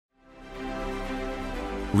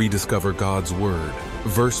Rediscover God's Word,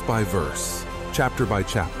 verse by verse, chapter by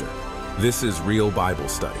chapter. This is Real Bible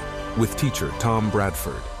Study with teacher Tom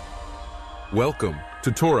Bradford. Welcome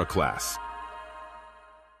to Torah Class.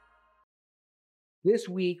 This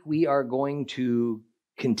week we are going to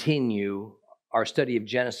continue our study of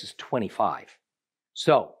Genesis 25.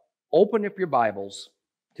 So, open up your Bibles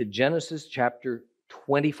to Genesis chapter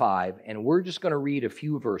 25, and we're just going to read a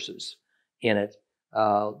few verses in it,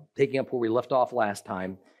 taking up where we left off last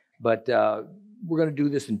time, but we're going to do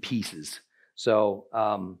this in pieces. So,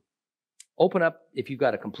 open up, if you've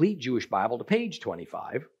got a complete Jewish Bible, to page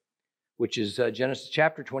 25, which is Genesis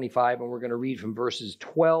chapter 25, and we're going to read from verses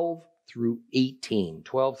 12 through 18.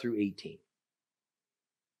 12 through 18.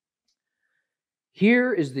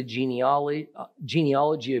 Here is the genealogy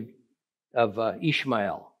of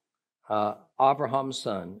Ismael, Abraham's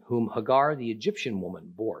son, whom Hagar, the Egyptian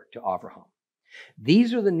woman, bore to Abraham.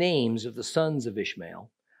 These are the names of the sons of Ishmael,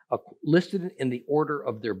 listed in the order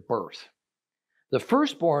of their birth. The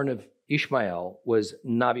firstborn of Ishmael was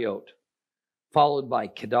Nabiot, followed by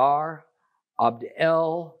Kedar,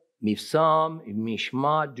 Abdeel, Mifsam,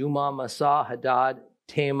 Mishma, Duma, Masa, Hadad,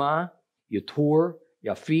 Tema, Yetur,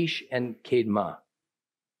 Yaphish, and Kedma.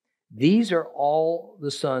 These are all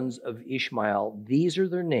the sons of Ishmael. These are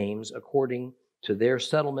their names according to their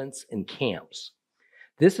settlements and camps.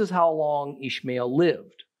 This is how long Ishmael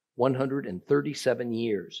lived, 137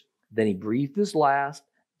 years. Then he breathed his last,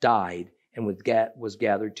 died, and was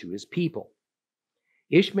gathered to his people.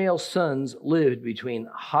 Ishmael's sons lived between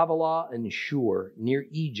Havilah and Shur, near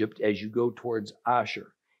Egypt as you go towards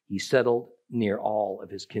Asher. He settled near all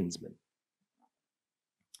of his kinsmen.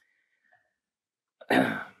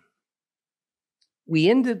 We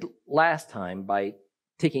ended last time by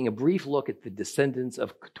taking a brief look at the descendants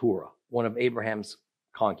of Keturah, one of Abraham's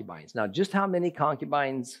concubines. Now, just how many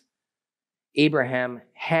concubines Abraham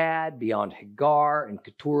had beyond Hagar and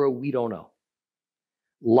Keturah, we don't know.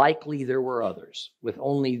 Likely there were others, with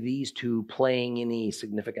only these two playing any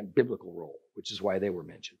significant biblical role, which is why they were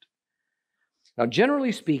mentioned. Now,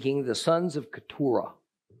 generally speaking, the sons of Keturah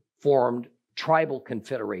formed tribal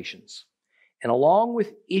confederations. And along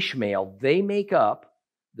with Ishmael, they make up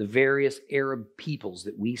the various Arab peoples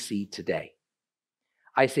that we see today.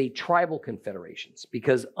 I say tribal confederations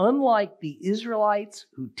because unlike the Israelites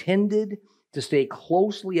who tended to stay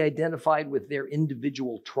closely identified with their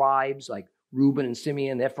individual tribes like Reuben and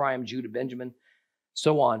Simeon, Ephraim, Judah, Benjamin,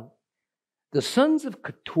 so on, the sons of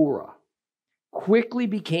Keturah quickly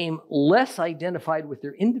became less identified with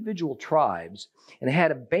their individual tribes and had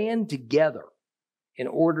to band together in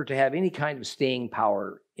order to have any kind of staying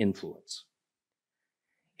power influence.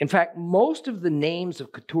 In fact, most of the names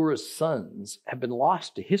of Keturah's sons have been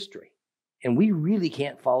lost to history, and we really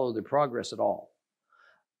can't follow their progress at all.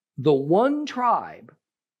 The one tribe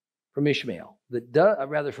from Ishmael,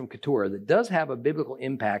 from Keturah, that does have a biblical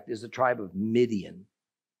impact is the tribe of Midian,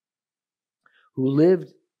 who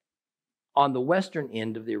lived on the western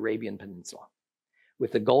end of the Arabian Peninsula,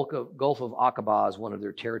 with the Gulf of Aqaba as one of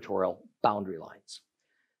their territorial boundary lines.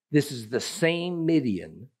 This is the same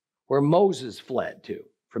Midian where Moses fled to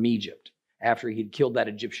from Egypt after he'd killed that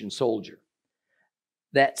Egyptian soldier.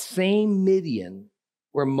 That same Midian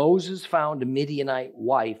where Moses found a Midianite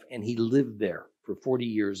wife and he lived there for 40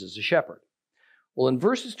 years as a shepherd. Well, in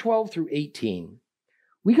verses 12 through 18,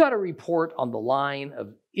 we got a report on the line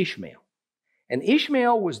of Ishmael. And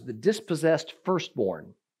Ishmael was the dispossessed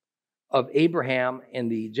firstborn of Abraham and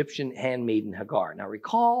the Egyptian handmaiden Hagar. Now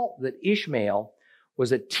recall that Ishmael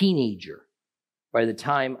was a teenager by the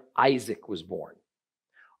time Isaac was born.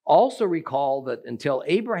 Also recall that until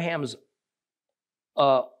Abraham's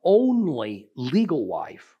only legal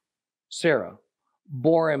wife, Sarah,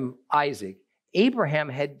 bore him Isaac, Abraham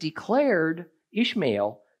had declared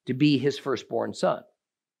Ishmael to be his firstborn son.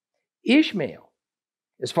 Ishmael,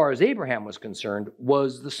 as far as Abraham was concerned,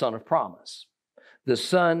 was the son of promise, the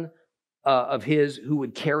son of his who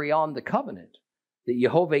would carry on the covenant that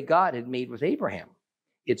Jehovah God had made with Abraham.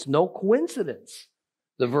 It's no coincidence.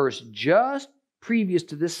 The verse just previous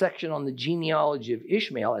to this section on the genealogy of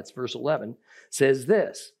Ishmael, that's verse 11, says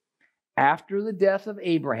this: after the death of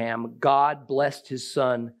Abraham, God blessed his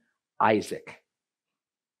son Isaac.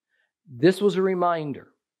 This was a reminder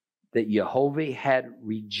that Jehovah had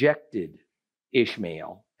rejected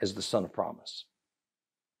Ishmael as the son of promise.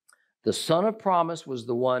 The son of promise was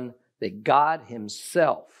the one that God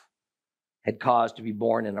himself had caused to be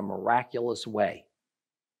born in a miraculous way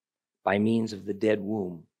by means of the dead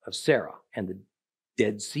womb of Sarah and the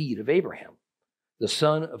dead seed of Abraham. The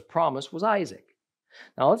son of promise was Isaac.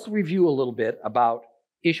 Now let's review a little bit about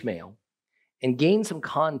Ishmael and gain some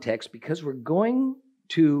context because we're going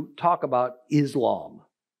to talk about Islam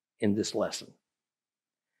in this lesson.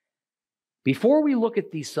 Before we look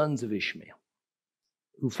at these sons of Ishmael,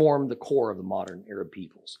 who form the core of the modern Arab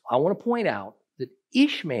peoples, I want to point out that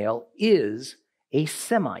Ishmael is a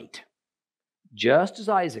Semite, just as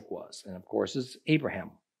Isaac was, and of course as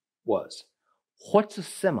Abraham was. What's a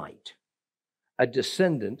Semite? A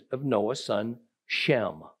descendant of Noah's son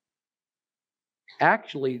Shem.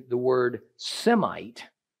 Actually, the word Semite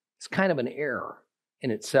is kind of an error in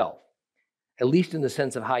itself, at least in the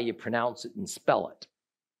sense of how you pronounce it and spell it.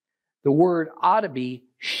 The word ought to be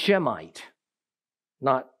Shemite,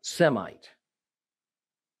 not Semite.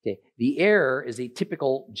 Okay. The error is a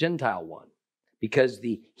typical Gentile one, because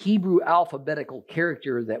the Hebrew alphabetical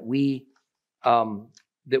character that we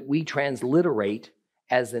transliterate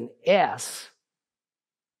as an S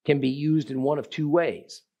can be used in one of two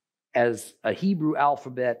ways: as a Hebrew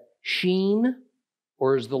alphabet sheen,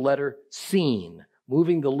 or as the letter seen.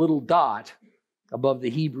 Moving the little dot above the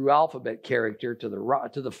Hebrew alphabet character to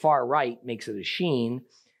the far right makes it a sheen,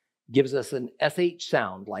 gives us an SH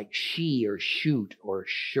sound like she or shoot or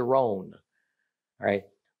Sharon. All right.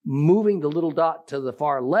 Moving the little dot to the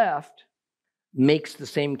far left makes the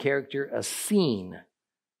same character a seen,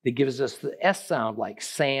 that gives us the S sound like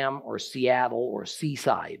Sam or Seattle or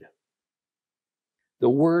seaside. The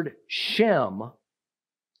word Shem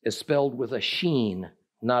is spelled with a sheen,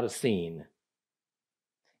 not a seen.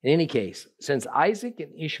 In any case, since Isaac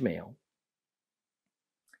and Ishmael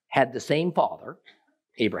had the same father,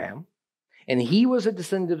 Abraham, and he was a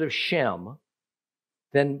descendant of Shem,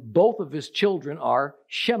 then both of his children are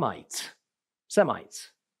Shemites, Semites.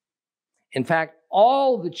 In fact,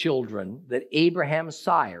 all the children that Abraham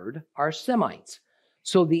sired are Semites.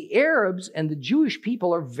 So the Arabs and the Jewish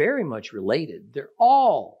people are very much related. They're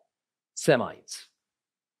all Semites.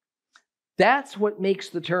 That's what makes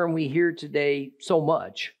the term we hear today so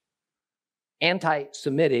much,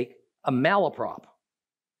 anti-Semitic, a malaprop.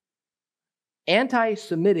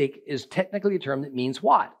 Anti-Semitic is technically a term that means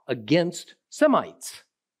what? Against Semites,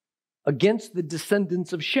 against the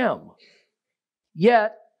descendants of Shem.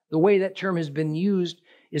 Yet, the way that term has been used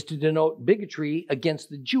is to denote bigotry against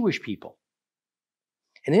the Jewish people.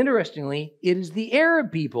 And interestingly, it is the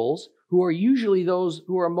Arab peoples who are usually those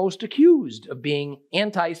who are most accused of being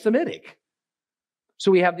anti-Semitic.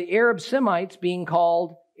 So we have the Arab Semites being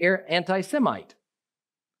called anti-Semite.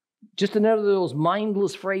 Just another of those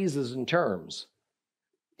mindless phrases and terms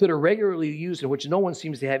that are regularly used in which no one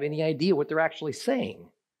seems to have any idea what they're actually saying.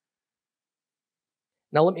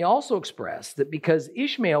 Now, let me also express that because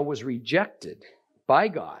Ishmael was rejected by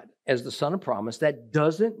God as the son of promise, that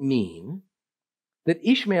doesn't mean that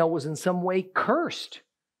Ishmael was in some way cursed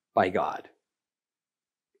by God.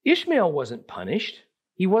 Ishmael wasn't punished.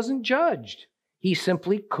 He wasn't judged. He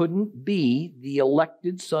simply couldn't be the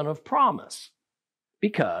elected son of promise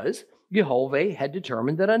because Jehovah had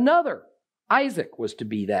determined that another, Isaac, was to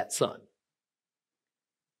be that son.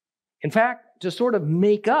 In fact, to sort of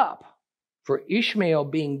make up for Ishmael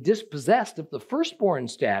being dispossessed of the firstborn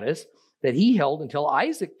status that he held until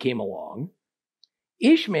Isaac came along,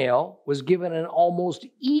 Ishmael was given an almost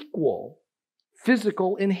equal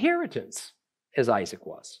physical inheritance as Isaac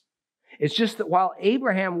was. It's just that while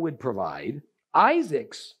Abraham would provide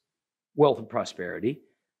Isaac's wealth and prosperity,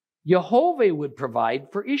 Jehovah would provide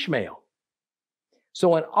for Ishmael.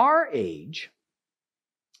 So in our age,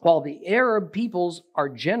 while the Arab peoples are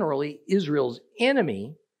generally Israel's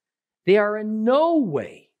enemy, they are in no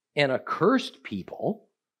way an accursed people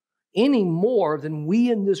any more than we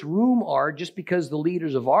in this room are, just because the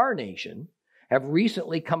leaders of our nation have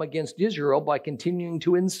recently come against Israel by continuing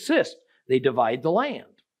to insist they divide the land.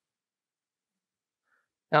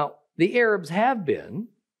 Now, the Arabs have been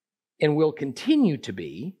and will continue to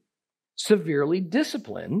be severely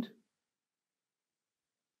disciplined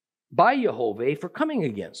by Jehovah for coming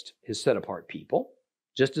against his set-apart people,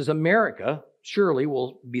 just as America surely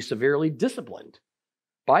will be severely disciplined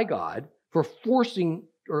by God for forcing,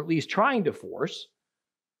 or at least trying to force,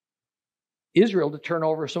 Israel to turn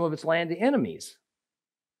over some of its land to enemies.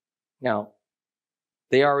 Now,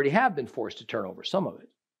 they already have been forced to turn over some of it.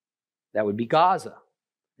 That would be Gaza.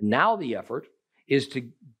 Now the effort is to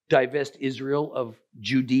divest Israel of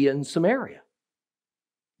Judea and Samaria.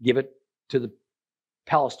 Give it to the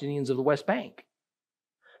Palestinians of the West Bank.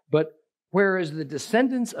 But whereas the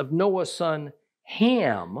descendants of Noah's son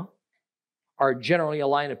Ham are generally a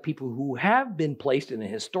line of people who have been placed in a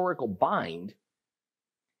historical bind,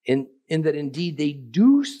 in that indeed they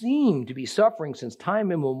do seem to be suffering since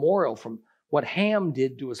time immemorial from what Ham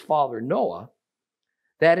did to his father Noah,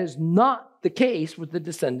 that is not the case with the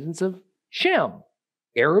descendants of Shem.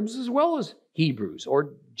 Arabs as well as Hebrews,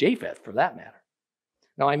 or Japheth for that matter.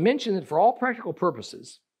 Now, I mentioned that for all practical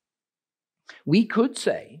purposes, we could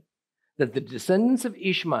say that the descendants of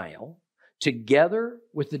Ishmael, together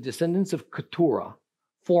with the descendants of Keturah,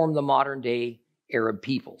 form the modern-day Arab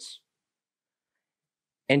peoples.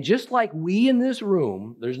 And just like we in this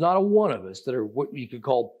room, there's not a one of us that are what you could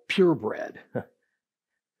call purebred.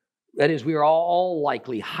 That is, we are all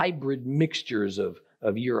likely hybrid mixtures of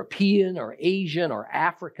European or Asian or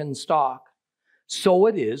African stock. So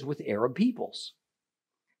it is with Arab peoples.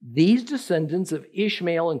 These descendants of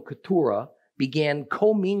Ishmael and Keturah began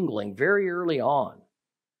commingling very early on.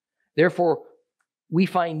 Therefore, we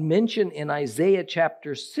find mention in Isaiah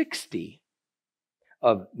chapter 60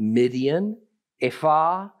 of Midian,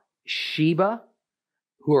 Ephah, Sheba,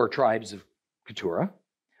 who are tribes of Keturah,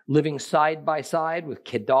 living side by side with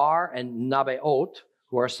Kedar and Nabaot,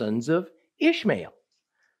 who are sons of Ishmael.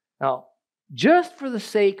 Now, just for the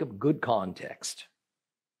sake of good context,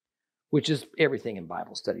 which is everything in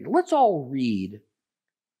Bible study, let's all read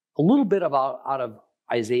a little bit out of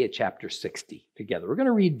Isaiah chapter 60 together. We're going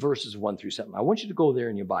to read verses 1 through 7. I want you to go there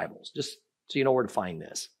in your Bibles, just so you know where to find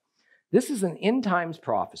this. This is an end times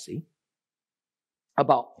prophecy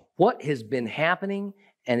about what has been happening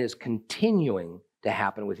and is continuing to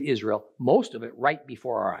happen with Israel, most of it right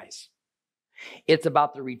before our eyes. It's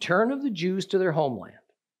about the return of the Jews to their homeland.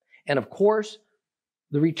 And of course,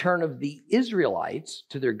 the return of the Israelites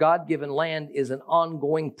to their God-given land is an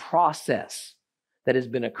ongoing process that has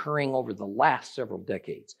been occurring over the last several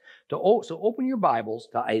decades. So open your Bibles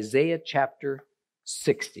to Isaiah chapter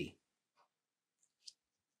 60.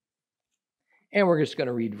 And we're just going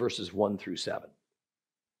to read verses 1 through 7.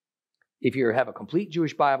 If you have a complete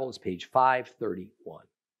Jewish Bible, it's page 531.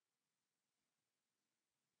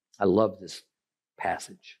 I love this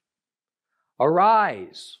passage.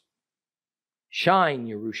 Arise, shine,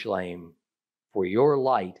 Jerusalem, for your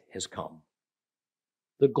light has come.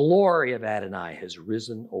 The glory of Adonai has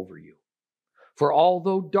risen over you. For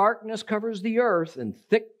although darkness covers the earth and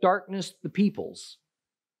thick darkness the peoples,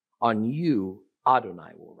 on you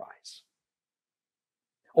Adonai will rise.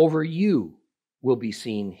 Over you will be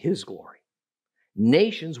seen his glory.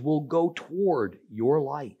 Nations will go toward your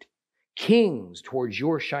light, kings towards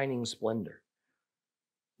your shining splendor.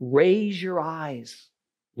 Raise your eyes,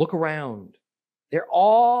 look around. They're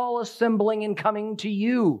all assembling and coming to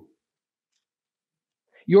you.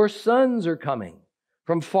 Your sons are coming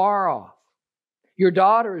from far off, your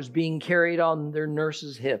daughters being carried on their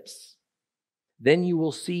nurses' hips. Then you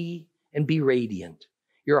will see and be radiant.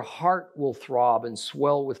 Your heart will throb and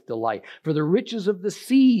swell with delight, for the riches of the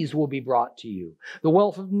seas will be brought to you. The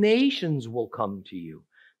wealth of nations will come to you.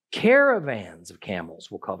 Caravans of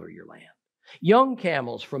camels will cover your land. Young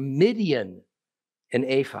camels from Midian and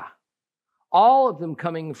Ephah, all of them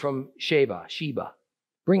coming from Sheba,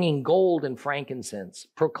 bringing gold and frankincense,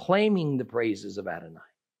 proclaiming the praises of Adonai.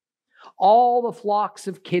 All the flocks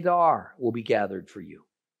of Kedar will be gathered for you.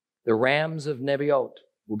 The rams of Nebaioth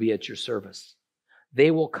will be at your service.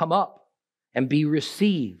 They will come up and be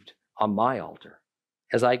received on my altar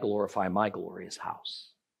as I glorify my glorious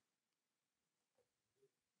house.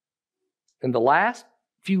 In the last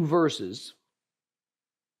few verses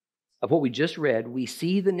of what we just read, we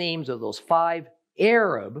see the names of those 5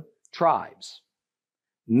 Arab tribes: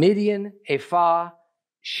 Midian, Ephah,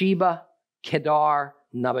 Sheba, Kedar,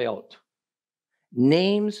 Nabaioth.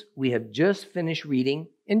 Names we have just finished reading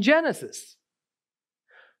in Genesis.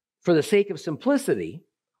 For the sake of simplicity,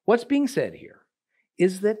 what's being said here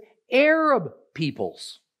is that Arab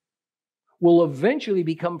peoples will eventually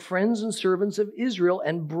become friends and servants of Israel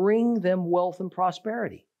and bring them wealth and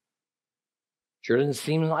prosperity. Sure doesn't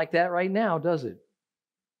seem like that right now, does it?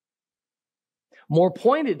 More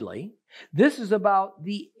pointedly, this is about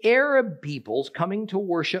the Arab peoples coming to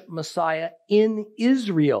worship Messiah in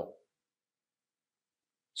Israel.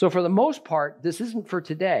 So for the most part, this isn't for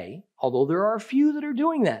today, although there are a few that are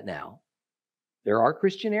doing that now. There are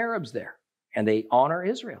Christian Arabs there, and they honor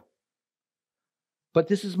Israel. But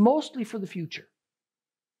this is mostly for the future.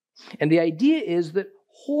 And the idea is that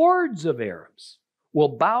hordes of Arabs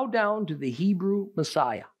will bow down to the Hebrew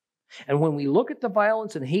Messiah. And when we look at the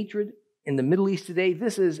violence and hatred in the Middle East today,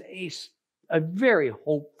 this is a very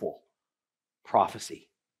hopeful prophecy.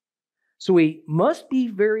 So we must be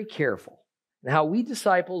very careful in how we,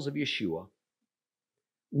 disciples of Yeshua,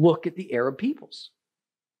 look at the Arab peoples.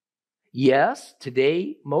 Yes,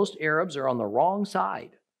 today most Arabs are on the wrong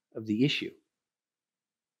side of the issue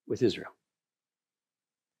with Israel.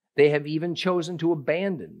 They have even chosen to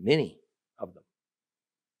abandon, many of them,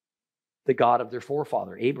 the God of their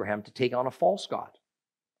forefather, Abraham, to take on a false God,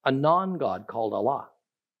 a non-God called Allah.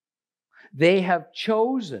 They have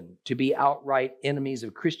chosen to be outright enemies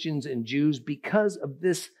of Christians and Jews because of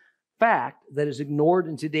this fact that is ignored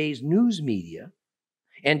in today's news media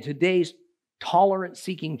and today's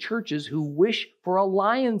tolerance-seeking churches who wish for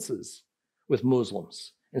alliances with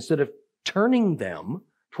Muslims instead of turning them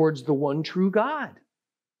towards the one true God.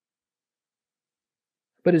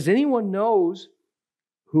 But as anyone knows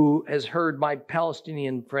who has heard my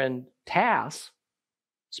Palestinian friend Tass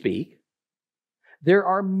speak, there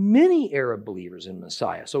are many Arab believers in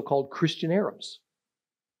Messiah, so-called Christian Arabs.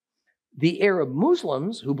 The Arab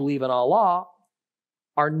Muslims who believe in Allah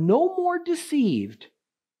are no more deceived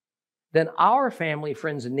than our family,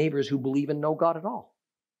 friends, and neighbors who believe in no God at all.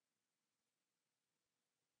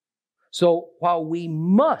 So while we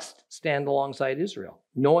must stand alongside Israel,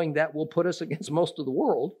 knowing that will put us against most of the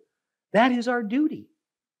world, that is our duty.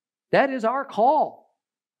 That is our call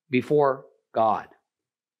before God.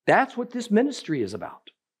 That's what this ministry is about.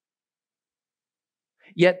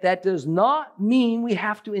 Yet that does not mean we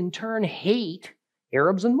have to in turn hate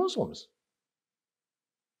Arabs and Muslims.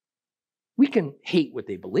 We can hate what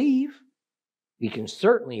they believe. We can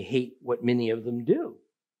certainly hate what many of them do.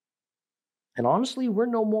 And honestly, we're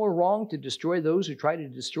no more wrong to destroy those who try to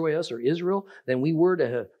destroy us or Israel than we were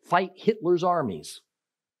to fight Hitler's armies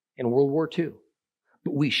in World War II.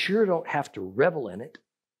 But we sure don't have to revel in it.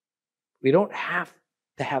 We don't have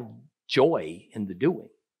to have joy in the doing.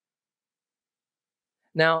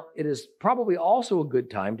 Now, it is probably also a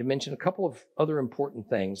good time to mention a couple of other important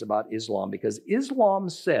things about Islam, because Islam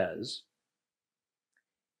says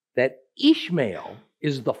that Ismael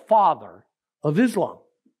is the father of Islam.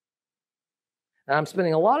 Now, I'm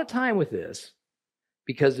spending a lot of time with this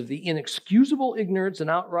because of the inexcusable ignorance and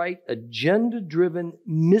outright agenda-driven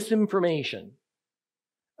misinformation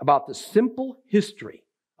about the simple history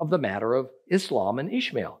of the matter of Islam and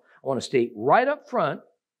Ishmael. I want to state right up front,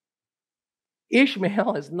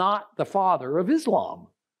 Ishmael is not the father of Islam.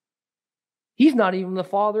 He's not even the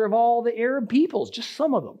father of all the Arab peoples, just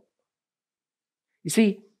some of them. You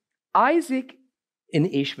see, Isaac and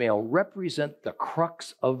Ishmael represent the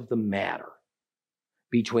crux of the matter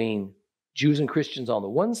between Jews and Christians on the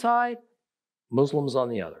one side, Muslims on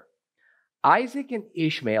the other. Isaac and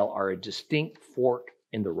Ishmael are a distinct fork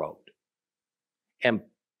in the road. And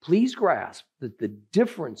please grasp that the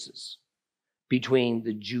differences between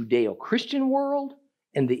the Judeo-Christian world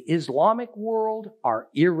and the Islamic world are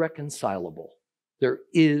irreconcilable. There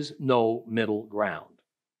is no middle ground.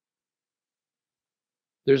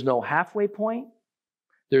 There's no halfway point.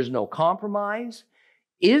 There's no compromise.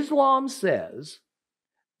 Islam says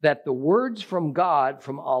that the words from God,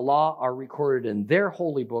 from Allah, are recorded in their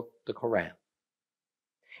holy book, the Quran.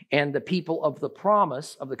 And the people of the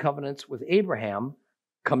promise of the covenants with Abraham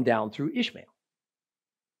come down through Ishmael.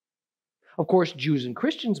 Of course, Jews and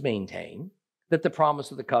Christians maintain that the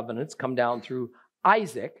promise of the covenants come down through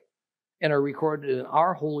Isaac and are recorded in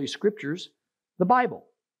our holy scriptures, the Bible.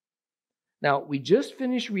 Now, we just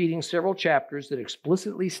finished reading several chapters that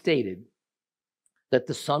explicitly stated that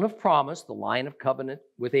the son of promise, the line of covenant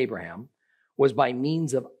with Abraham, was by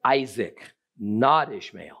means of Isaac, not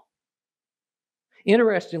Ishmael.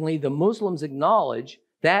 Interestingly, the Muslims acknowledge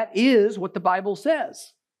that is what the Bible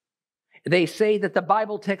says. They say that the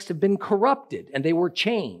Bible texts have been corrupted and they were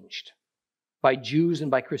changed by Jews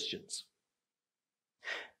and by Christians.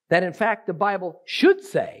 That in fact, the Bible should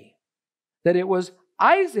say that it was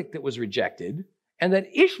Isaac that was rejected and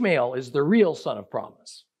that Ishmael is the real son of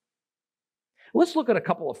promise. Let's look at a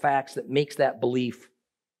couple of facts that makes that belief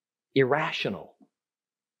irrational.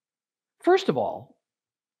 First of all,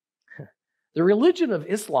 the religion of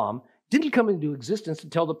Islam didn't come into existence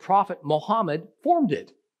until the Prophet Muhammad formed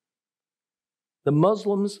it. The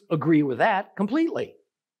Muslims agree with that completely.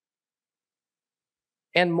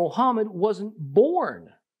 And Muhammad wasn't born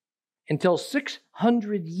until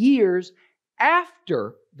 600 years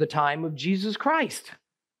after the time of Jesus Christ.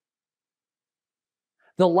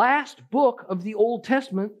 The last book of the Old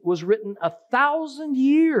Testament was written 1,000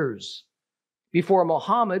 years before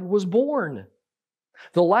Muhammad was born.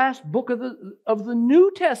 The last book of the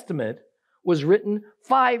New Testament was written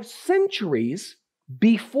 5 centuries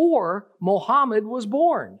before Muhammad was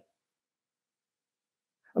born.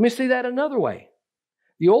 Let me say that another way.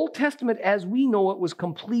 The Old Testament as we know it was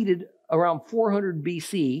completed around 400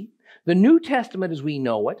 BC. The New Testament as we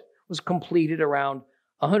know it was completed around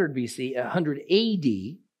 100 BC, 100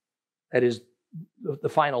 AD. That is the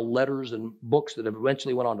final letters and books that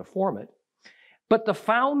eventually went on to form it. But the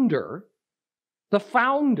founder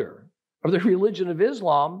of the religion of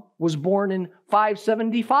Islam was born in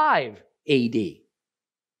 575 AD.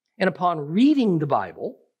 And upon reading the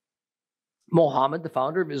Bible, Muhammad, the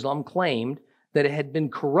founder of Islam, claimed that it had been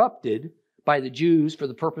corrupted by the Jews for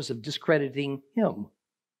the purpose of discrediting him.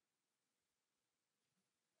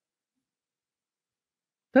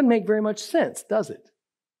 Doesn't make very much sense, does it?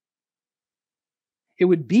 It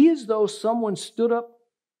would be as though someone stood up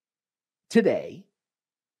today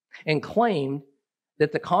and claimed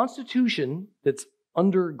that the Constitution that's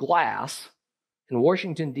under glass in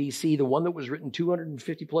Washington, D.C., the one that was written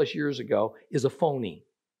 250 plus years ago, is a phony.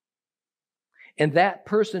 And that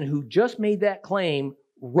person who just made that claim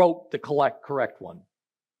wrote the correct one.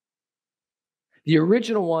 The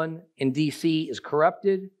original one in D.C. is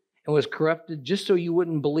corrupted and was corrupted just so you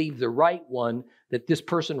wouldn't believe the right one that this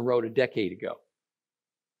person wrote a decade ago.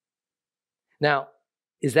 Now,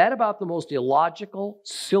 is that about the most illogical,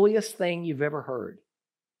 silliest thing you've ever heard?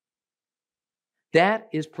 That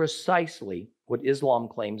is precisely what Islam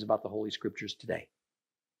claims about the Holy Scriptures today.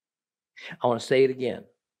 I want to say it again.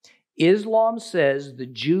 Islam says the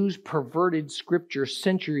Jews perverted Scripture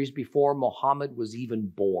centuries before Muhammad was even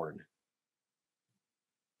born.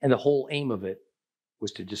 And the whole aim of it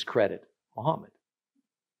was to discredit Muhammad.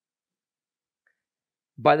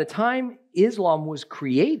 By the time Islam was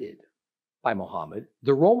created by Muhammad,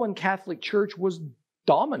 the Roman Catholic Church was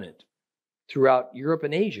dominant throughout Europe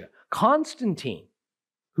and Asia. Constantine,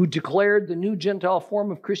 who declared the new Gentile form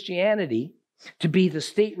of Christianity to be the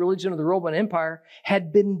state religion of the Roman Empire,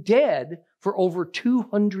 had been dead for over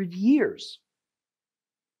 200 years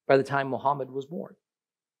by the time Muhammad was born.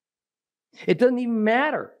 It doesn't even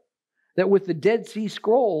matter that with the Dead Sea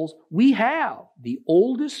Scrolls, we have the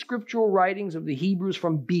oldest scriptural writings of the Hebrews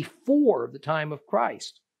from before the time of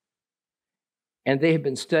Christ. And they have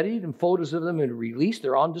been studied, and photos of them are released.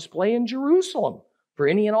 They're on display in Jerusalem for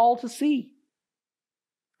any and all to see.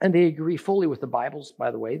 And they agree fully with the Bibles,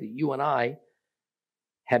 by the way, that you and I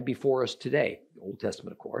have before us today, the Old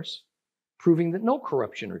Testament, of course, proving that no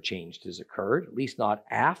corruption or change has occurred, at least not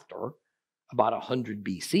after about 100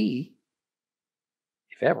 BC,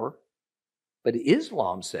 if ever. But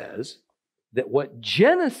Islam says that what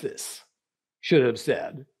Genesis should have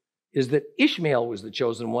said is that Ishmael was the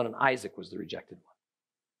chosen one and Isaac was the rejected one.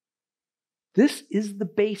 This is the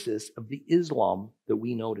basis of the Islam that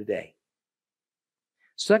we know today.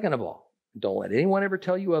 Second of all, don't let anyone ever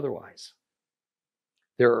tell you otherwise.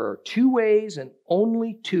 There are two ways, and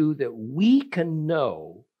only two, that we can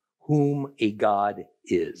know whom a God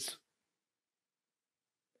is.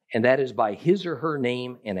 And that is by his or her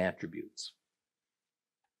name and attributes.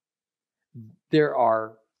 There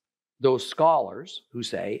are those scholars who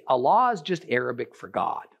say Allah is just Arabic for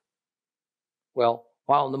God. Well,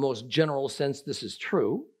 while in the most general sense this is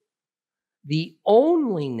true, the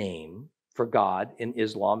only name for God in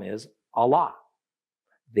Islam is Allah.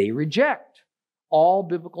 They reject all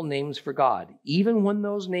biblical names for God, even when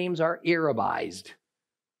those names are Arabized.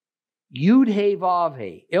 Yud-He,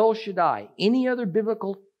 Vav-He, El Shaddai, any other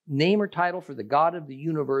biblical name or title for the God of the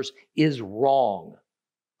universe is wrong,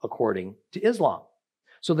 according to Islam.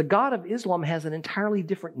 So the God of Islam has an entirely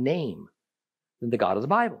different name than the God of the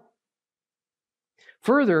Bible.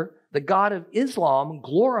 Further, the God of Islam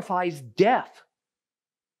glorifies death.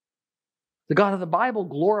 The God of the Bible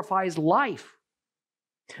glorifies life.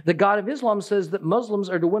 The God of Islam says that Muslims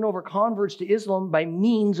are to win over converts to Islam by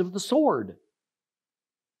means of the sword.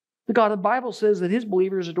 The God of the Bible says that his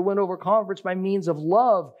believers are to win over converts by means of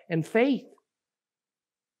love and faith.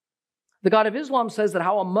 The God of Islam says that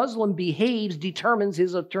how a Muslim behaves determines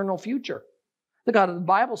his eternal future. The God of the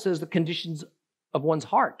Bible says the conditions of one's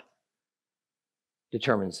heart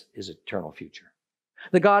determines his eternal future.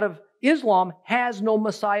 The God of Islam has no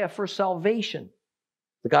Messiah for salvation.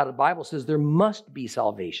 The God of the Bible says there must be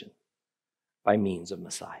salvation by means of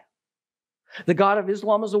Messiah. The God of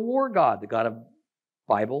Islam is a war God. The God of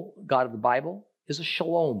the Bible is a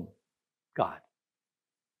shalom God.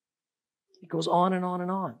 It goes on and on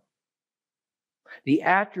and on. The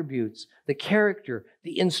attributes, the character,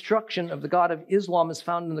 the instruction of the God of Islam is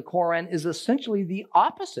found in the Quran is essentially the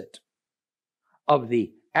opposite of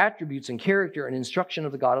the attributes and character and instruction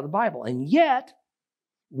of the God of the Bible. And yet,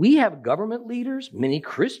 we have government leaders, many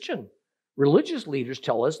Christian religious leaders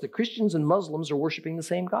tell us that Christians and Muslims are worshiping the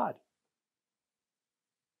same God.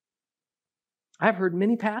 I've heard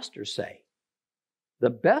many pastors say, the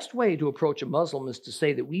best way to approach a Muslim is to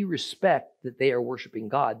say that we respect that they are worshiping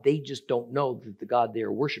God. They just don't know that the God they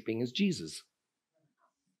are worshiping is Jesus.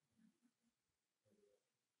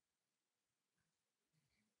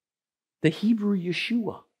 The Hebrew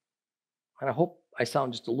Yeshua. And I hope I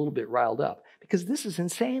sound just a little bit riled up because this is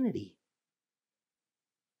insanity.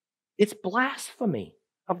 It's blasphemy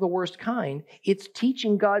of the worst kind. It's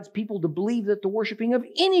teaching God's people to believe that the worshiping of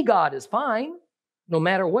any God is fine, no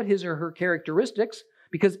matter what his or her characteristics,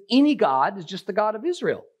 because any God is just the God of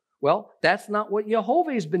Israel. Well, that's not what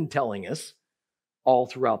Jehovah has been telling us all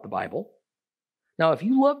throughout the Bible. Now, if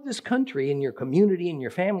you love this country and your community and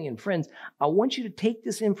your family and friends, I want you to take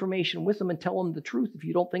this information with them and tell them the truth if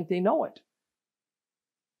you don't think they know it.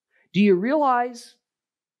 Do you realize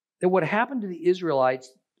that what happened to the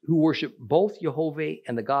Israelites who worship both Jehovah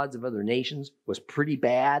and the gods of other nations was pretty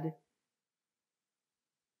bad?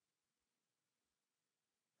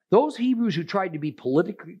 Those Hebrews who tried to be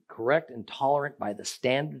politically correct and tolerant by the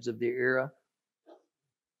standards of their era,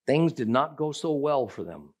 things did not go so well for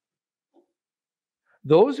them.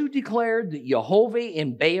 Those who declared that Jehovah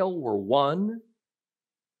and Baal were one,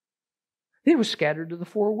 they were scattered to the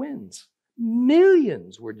four winds.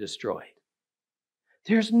 Millions were destroyed.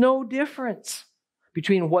 There's no difference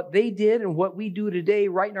between what they did and what we do today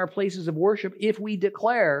right in our places of worship if we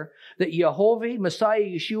declare that Jehovah, Messiah,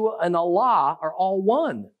 Yeshua, and Allah are all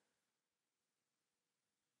one.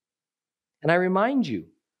 And I remind you,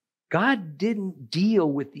 God didn't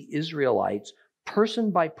deal with the Israelites person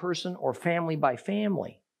by person or family by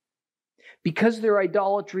family. Because their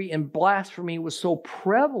idolatry and blasphemy was so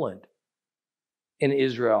prevalent in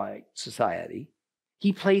Israelite society,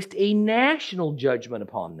 he placed a national judgment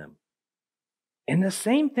upon them. And the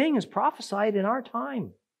same thing is prophesied in our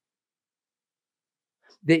time.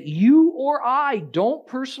 That you or I don't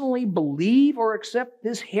personally believe or accept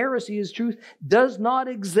this heresy as truth does not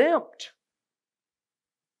exempt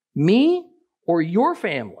me or your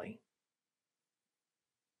family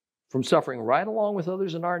from suffering right along with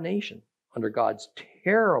others in our nation under God's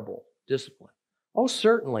terrible discipline. Oh,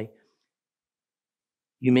 certainly,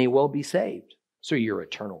 you may well be saved, so your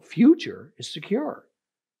eternal future is secure.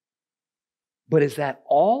 But is that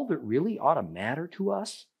all that really ought to matter to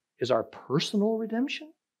us? Is our personal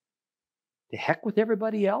redemption? To heck with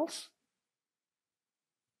everybody else?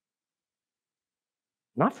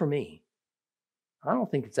 Not for me. I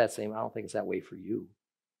don't think it's that same. I don't think it's that way for you.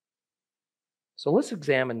 So let's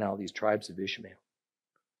examine now these tribes of Ishmael.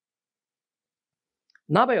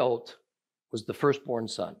 Nabaioth was the firstborn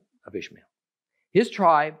son of Ishmael. His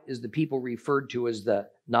tribe is the people referred to as the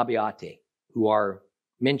Nabaiote, who are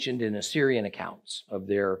mentioned in Assyrian accounts of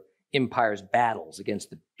their empire's battles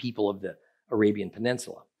against the people of the Arabian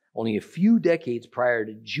Peninsula, only a few decades prior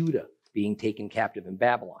to Judah being taken captive in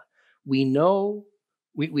Babylon. We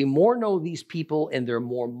more know these people in their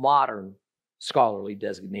more modern scholarly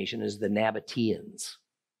designation as the Nabateans.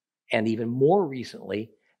 And even more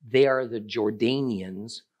recently, they are the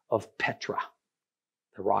Jordanians of Petra,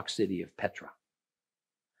 the rock city of Petra.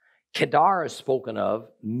 Kedar is spoken of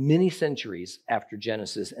many centuries after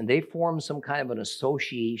Genesis, and they form some kind of an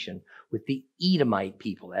association with the Edomite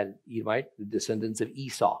people, the descendants of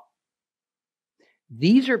Esau.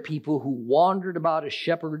 These are people who wandered about as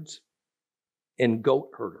shepherds and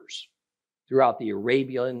goat herders throughout the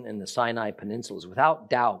Arabian and the Sinai peninsulas. Without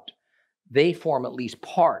doubt, they form at least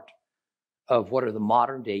part of what are the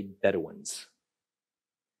modern-day Bedouins.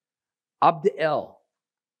 Abdeel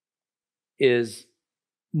is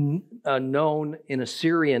known in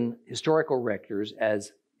Assyrian historical records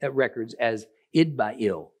as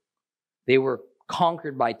Idbail. They were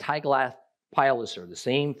conquered by Tiglath-Pileser, the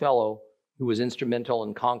same fellow who was instrumental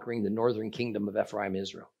in conquering the northern kingdom of Ephraim,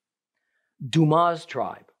 Israel. Dumah's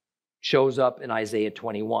tribe shows up in Isaiah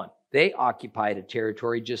 21. They occupied a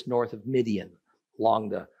territory just north of Midian, along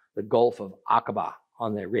the Gulf of Aqaba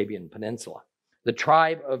on the Arabian Peninsula. The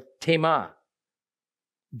tribe of Tema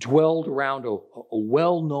dwelled around a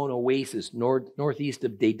well-known oasis northeast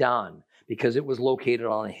of Dedan because it was located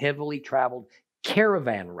on a heavily traveled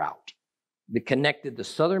caravan route that connected the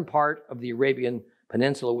southern part of the Arabian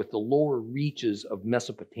Peninsula with the lower reaches of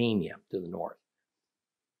Mesopotamia to the north.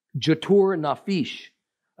 Jatur and Naphish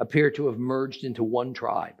appear to have merged into one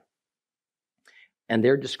tribe. And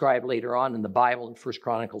they're described later on in the Bible in 1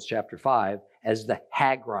 Chronicles chapter 5 as the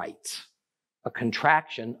Hagrites, a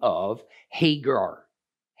contraction of Hagarites,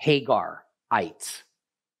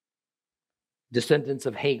 descendants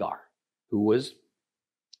of Hagar, who was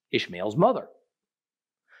Ishmael's mother.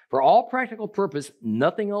 For all practical purpose,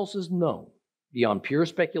 nothing else is known beyond pure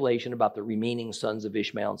speculation about the remaining sons of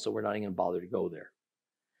Ishmael, and so we're not even going to bother to go there.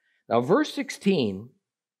 Now, verse 16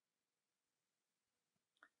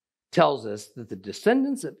 tells us that the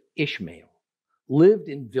descendants of Ishmael lived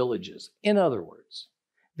in villages. In other words,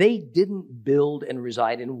 they didn't build and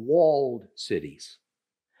reside in walled cities.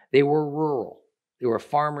 They were rural. They were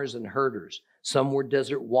farmers and herders. Some were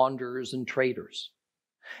desert wanderers and traders.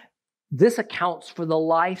 This accounts for the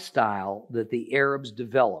lifestyle that the Arabs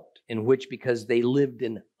developed, in which, because they lived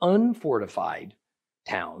in unfortified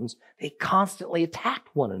towns, they constantly attacked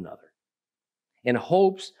one another in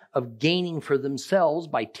hopes of gaining for themselves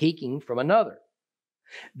by taking from another.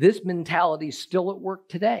 This mentality is still at work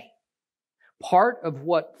today. Part of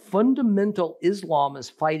what fundamental Islam is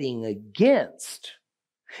fighting against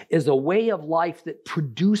is a way of life that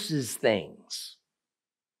produces things,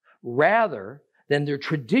 rather than their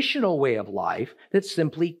traditional way of life that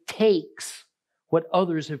simply takes what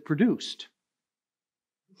others have produced.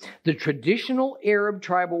 The traditional Arab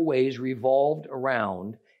tribal ways revolved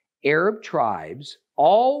around Arab tribes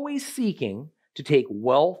always seeking to take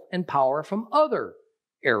wealth and power from other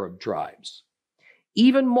Arab tribes.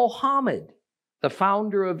 Even Muhammad, the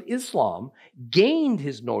founder of Islam, gained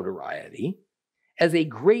his notoriety as a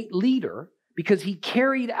great leader because he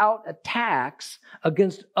carried out attacks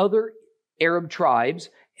against other Arab tribes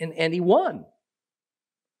and he won.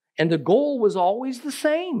 And the goal was always the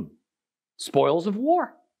same: spoils of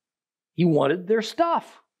war. He wanted their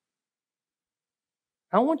stuff.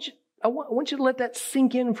 I want you to let that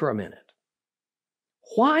sink in for a minute.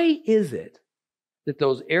 Why is it that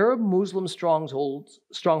those Arab Muslim strongholds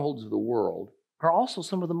of the world are also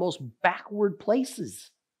some of the most backward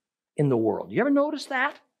places in the world? You ever notice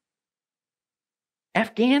that?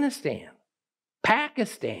 Afghanistan,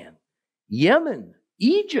 Pakistan, Yemen,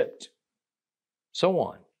 Egypt, so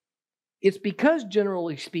on. It's because,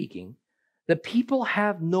 generally speaking, the people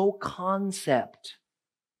have no concept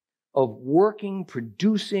of working,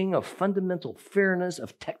 producing, of fundamental fairness,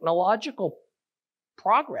 of technological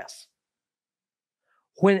progress.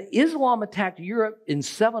 When Islam attacked Europe in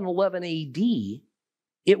 711 AD,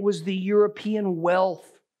 it was the European wealth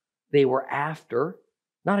they were after,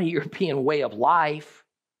 not a European way of life,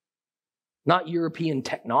 not European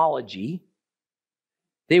technology.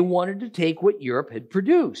 They wanted to take what Europe had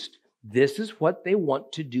produced. This is what they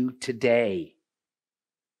want to do today.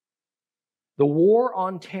 The war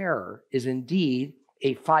on terror is indeed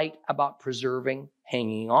a fight about preserving,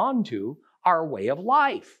 hanging on to our way of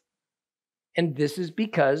life. And this is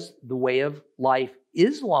because the way of life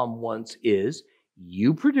Islam wants is,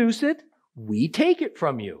 you produce it, we take it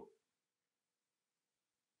from you.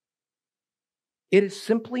 It is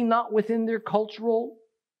simply not within their cultural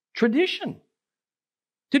tradition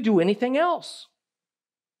to do anything else.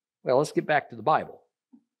 Well, let's get back to the Bible.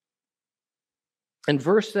 In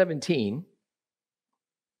verse 17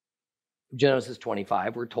 of Genesis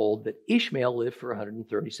 25, we're told that Ishmael lived for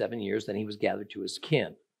 137 years, then he was gathered to his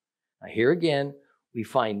kin. Now, here again, we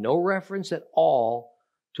find no reference at all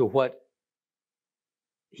to what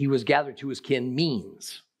he was gathered to his kin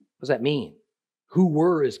means. What does that mean? Who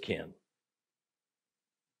were his kin?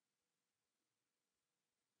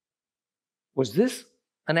 Was this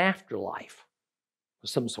an afterlife of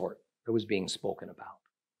some sort that was being spoken about?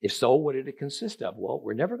 If so, what did it consist of? Well,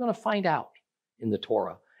 we're never going to find out in the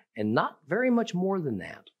Torah, and not very much more than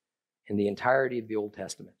that in the entirety of the Old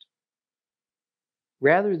Testament.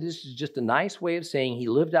 Rather, this is just a nice way of saying he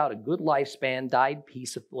lived out a good lifespan, died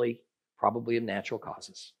peaceably, probably of natural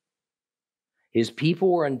causes. His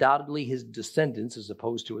people were undoubtedly his descendants as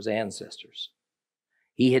opposed to his ancestors.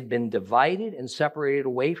 He had been divided and separated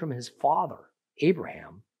away from his father,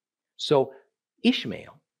 Abraham. So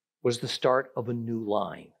Ishmael was the start of a new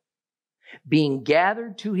line. Being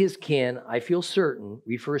gathered to his kin, I feel certain,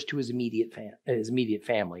 refers to his immediate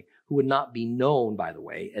family, who would not be known, by the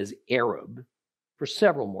way, as Arab for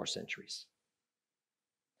several more centuries.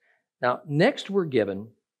 Now, next we're given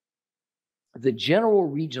the general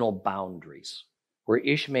regional boundaries where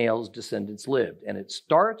Ishmael's descendants lived, and it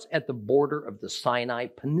starts at the border of the Sinai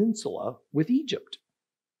Peninsula with Egypt.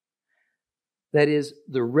 That is,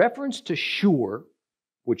 the reference to Shur,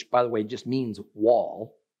 which, by the way, just means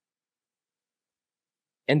wall,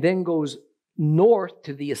 and then goes north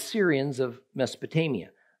to the Assyrians of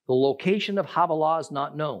Mesopotamia. The location of Havilah is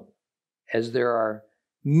not known, as there are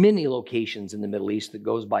many locations in the Middle East that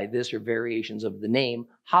goes by this or variations of the name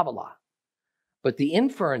Havilah. But the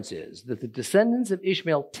inference is that the descendants of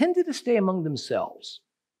Ishmael tended to stay among themselves,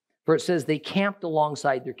 for it says they camped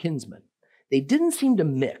alongside their kinsmen. They didn't seem to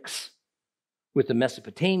mix with the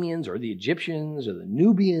Mesopotamians or the Egyptians or the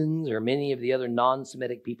Nubians or many of the other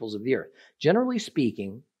non-Semitic peoples of the earth. Generally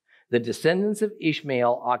speaking, the descendants of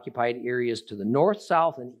Ishmael occupied areas to the north,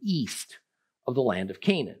 south, and east of the land of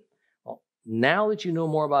Canaan. Well, now that you know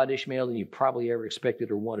more about Ishmael than you probably ever expected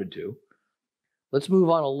or wanted to, let's move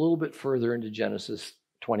on a little bit further into Genesis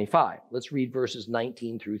 25. Let's read verses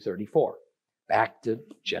 19 through 34. Back to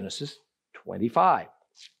Genesis 25.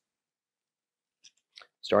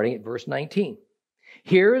 Starting at verse 19.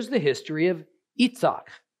 Here is the history of Isaac,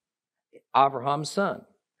 Abraham's son.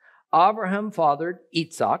 Abraham fathered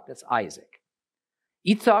Isaac, that's Isaac.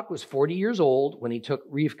 Isaac was 40 years old when he took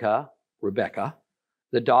Rebekah,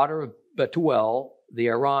 the daughter of Bethuel the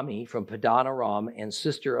Arami from Padan Aram and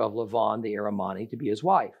sister of Lavan the Aramani to be his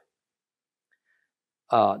wife.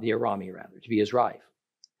 To be his wife.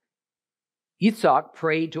 Isaac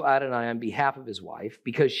prayed to Adonai on behalf of his wife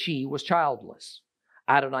because she was childless.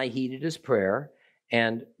 Adonai heeded his prayer,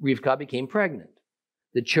 and Rivkah became pregnant.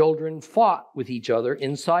 The children fought with each other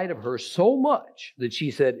inside of her so much that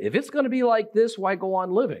she said, if it's going to be like this, why go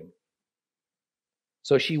on living?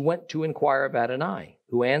 So she went to inquire of Adonai,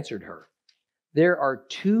 who answered her, there are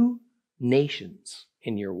 2 nations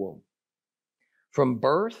in your womb. From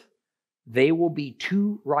birth, they will be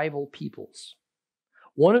 2 rival peoples.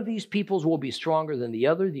 One of these peoples will be stronger than the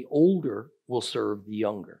other. The older will serve the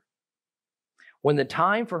younger. When the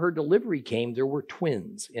time for her delivery came, there were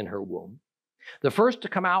twins in her womb. The first to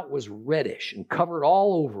come out was reddish and covered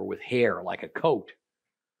all over with hair like a coat.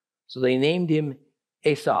 So they named him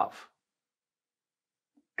Esav,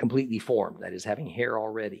 completely formed, that is, having hair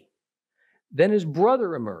already. Then his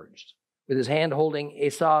brother emerged with his hand holding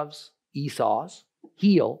Esau's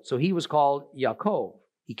heel, so he was called Yaakov.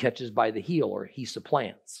 He catches by the heel, or he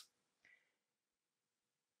supplants.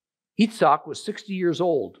 Isaac was 60 years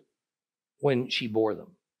old when she bore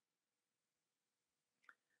them.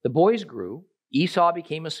 The boys grew. Esau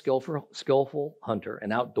became a skillful hunter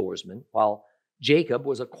and outdoorsman, while Jacob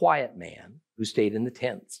was a quiet man who stayed in the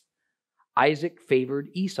tents. Isaac favored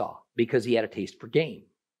Esau because he had a taste for game.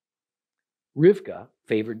 Rivkah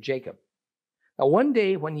favored Jacob. Now, one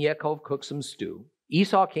day when Yaakov cooked some stew,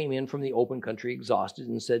 Esau came in from the open country exhausted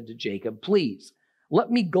and said to Jacob, please, let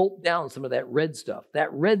me gulp down some of that red stuff.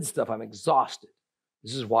 That red stuff, I'm exhausted.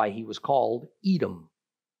 This is why he was called Edom,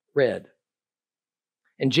 red.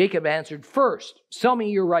 And Jacob answered, first, sell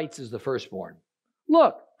me your rights as the firstborn.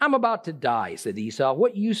 Look, I'm about to die, said Esau.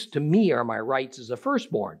 What use to me are my rights as a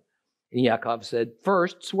firstborn? And Yaakov said,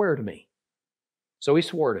 first, swear to me. So he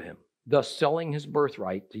swore to him, thus selling his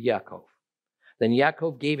birthright to Yaakov. Then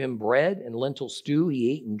Yaakov gave him bread and lentil stew.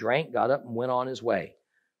 He ate and drank, got up and went on his way.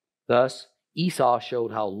 Thus, Esau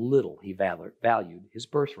showed how little he valued his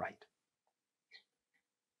birthright.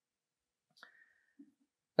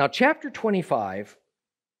 Now, chapter 25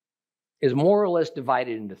 is more or less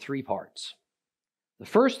divided into 3 parts. The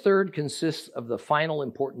first third consists of the final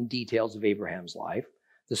important details of Abraham's life.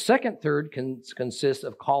 The second third consists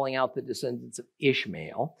of calling out the descendants of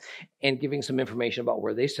Ismael and giving some information about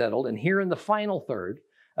where they settled. And here in the final third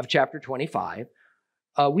of chapter 25,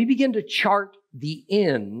 we begin to chart the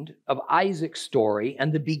end of Isaac's story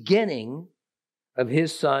and the beginning of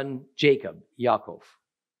his son Jacob, Yaakov.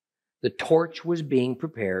 The torch was being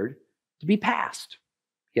prepared to be passed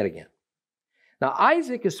yet again. Now,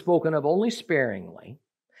 Isaac is spoken of only sparingly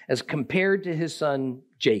as compared to his son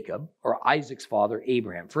Jacob, or Isaac's father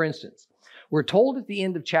Abraham. For instance, we're told at the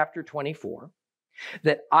end of chapter 24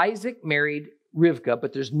 that Isaac married Rivkah,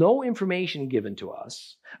 but there's no information given to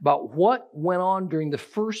us about what went on during the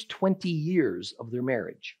first 20 years of their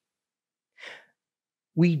marriage.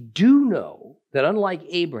 We do know that unlike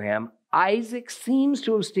Abraham, Isaac seems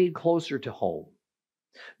to have stayed closer to home.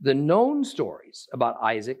 The known stories about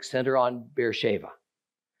Isaac center on Beersheba.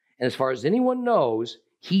 And as far as anyone knows,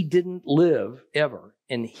 he didn't live ever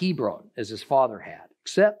in Hebron as his father had,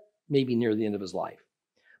 except maybe near the end of his life.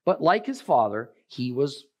 But like his father, he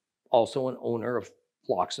was also an owner of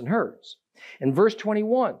flocks and herds. In verse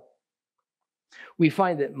 21, we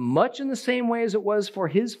find that much in the same way as it was for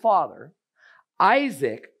his father,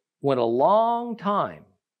 Isaac went a long time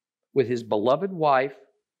with his beloved wife,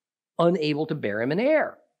 unable to bear him an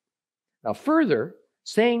heir. Now further,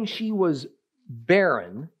 saying she was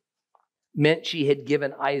barren meant she had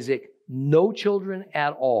given Isaac no children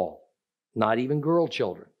at all, not even girl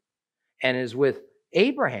children. And as with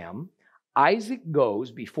Abraham, Isaac goes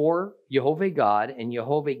before Jehovah God, and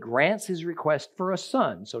Jehovah grants his request for a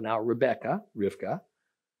son. So now Rivkah,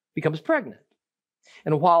 becomes pregnant.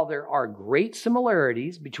 And while there are great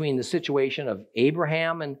similarities between the situation of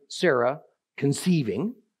Abraham and Sarah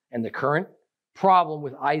conceiving and the current problem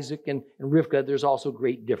with Isaac and Rivkah, there's also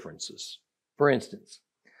great differences. For instance,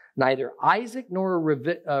 neither Isaac nor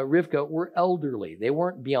Rivkah were elderly. They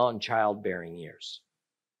weren't beyond childbearing years.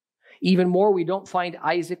 Even more, we don't find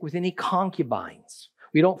Isaac with any concubines.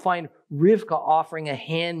 We don't find Rivkah offering a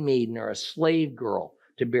handmaiden or a slave girl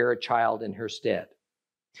to bear a child in her stead.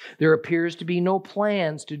 There appears to be no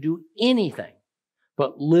plans to do anything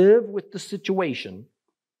but live with the situation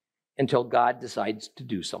until God decides to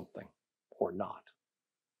do something or not.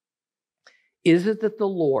 Is it that the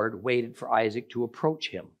Lord waited for Isaac to approach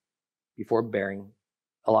him before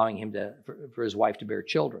allowing him for his wife to bear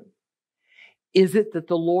children? Is it that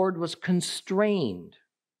the Lord was constrained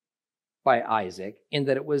by Isaac in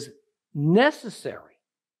that it was necessary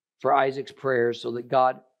for Isaac's prayers so that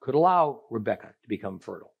God could allow Rebekah to become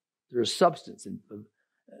fertile? There is substance,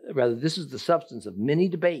 this is the substance of many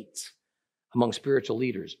debates among spiritual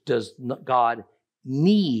leaders. Does God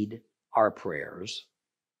need our prayers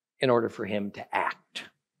in order for him to act?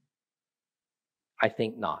 I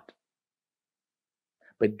think not.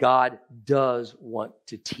 But God does want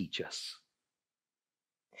to teach us.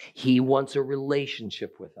 He wants a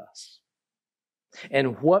relationship with us.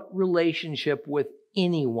 And what relationship with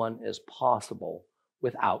anyone is possible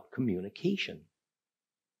without communication?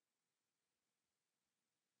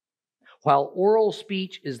 While oral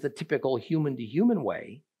speech is the typical human-to-human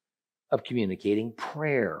way of communicating,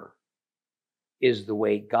 prayer is the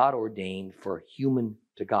way God ordained for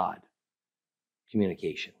human-to-God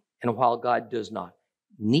communication. And while God does not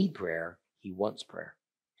need prayer, he wants prayer.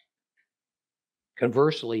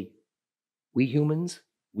 Conversely, we humans,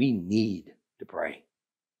 we need to pray.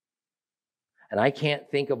 And I can't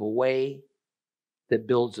think of a way that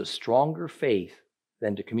builds a stronger faith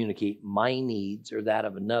than to communicate my needs or that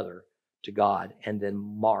of another to God and then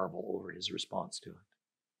marvel over his response to it.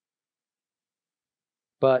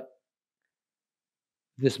 But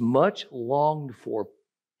this much longed for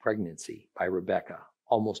pregnancy by Rebekah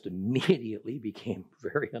almost immediately became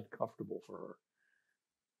very uncomfortable for her.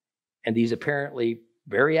 And these apparently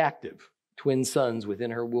very active twin sons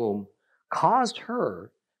within her womb caused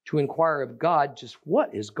her to inquire of God just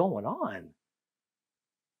what is going on.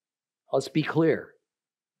 Let's be clear.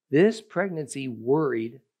 This pregnancy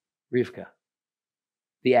worried Rivka.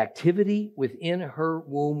 The activity within her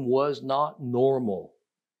womb was not normal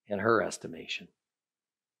in her estimation.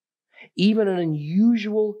 Even an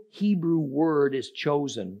unusual Hebrew word is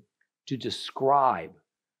chosen to describe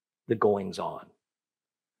the goings-on.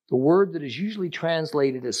 The word that is usually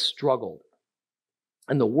translated as struggled.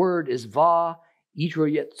 And the word is va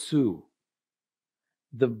itroyetsu.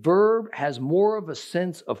 The verb has more of a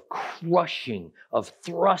sense of crushing, of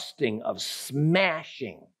thrusting, of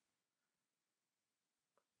smashing.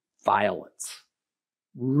 Violence.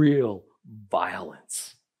 Real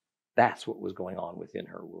violence. That's what was going on within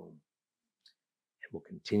her womb. And we'll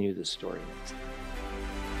continue this story next time.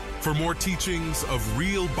 For more teachings of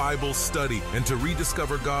real Bible study and to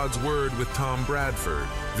rediscover God's Word with Tom Bradford,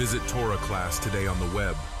 visit Torah Class today on the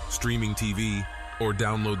web, streaming TV, or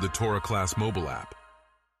download the Torah Class mobile app.